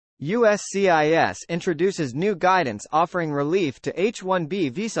USCIS introduces new guidance offering relief to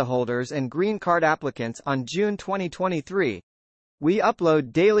H-1B visa holders and green card applicants on June 2023. We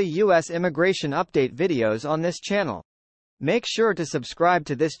upload daily U.S. immigration update videos on this channel. Make sure to subscribe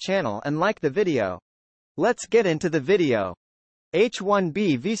to this channel and like the video. Let's get into the video.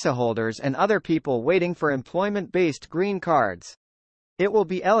 H-1B visa holders and other people waiting for employment-based green cards. It will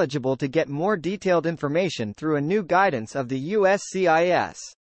be eligible to get more detailed information through a new guidance of the USCIS.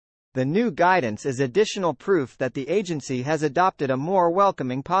 The new guidance is additional proof that the agency has adopted a more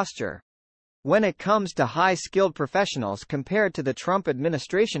welcoming posture when it comes to high-skilled professionals compared to the Trump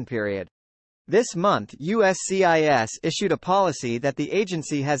administration period. This month, USCIS issued a policy that the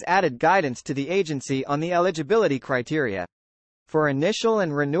agency has added guidance to the agency on the eligibility criteria for initial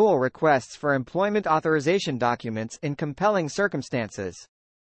and renewal requests for Employment Authorization Documents in compelling circumstances,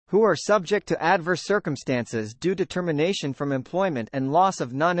 who are subject to adverse circumstances due to termination from employment and loss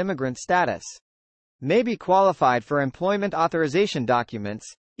of non-immigrant status, may be qualified for Employment Authorization Documents,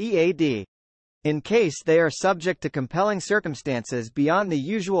 EAD, in case they are subject to compelling circumstances beyond the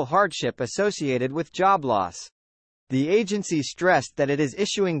usual hardship associated with job loss. The agency stressed that it is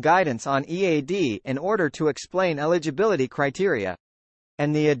issuing guidance on EAD in order to explain eligibility criteria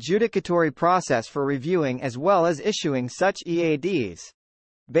and the adjudicatory process for reviewing as well as issuing such EADs.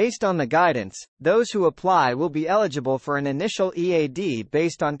 Based on the guidance, those who apply will be eligible for an initial EAD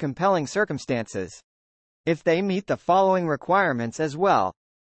based on compelling circumstances, if they meet the following requirements as well.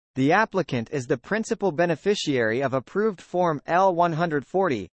 The applicant is the principal beneficiary of approved Form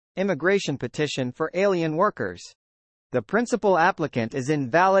L-140, immigration petition for alien workers. The principal applicant is in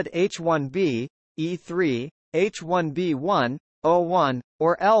valid H-1B, E-3, H-1B-1, O-1,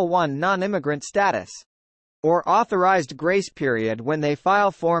 or L-1 non-immigrant status, or authorized grace period when they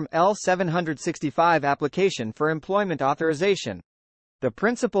file Form L-765 application for employment authorization. The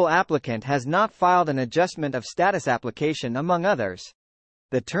principal applicant has not filed an adjustment of status application among others.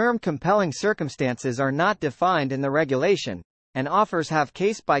 The term compelling circumstances are not defined in the regulation, and offers have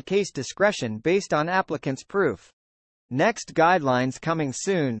case-by-case discretion based on applicant's proof. Next guidelines coming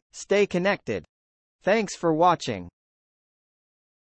soon. Stay connected. Thanks for watching.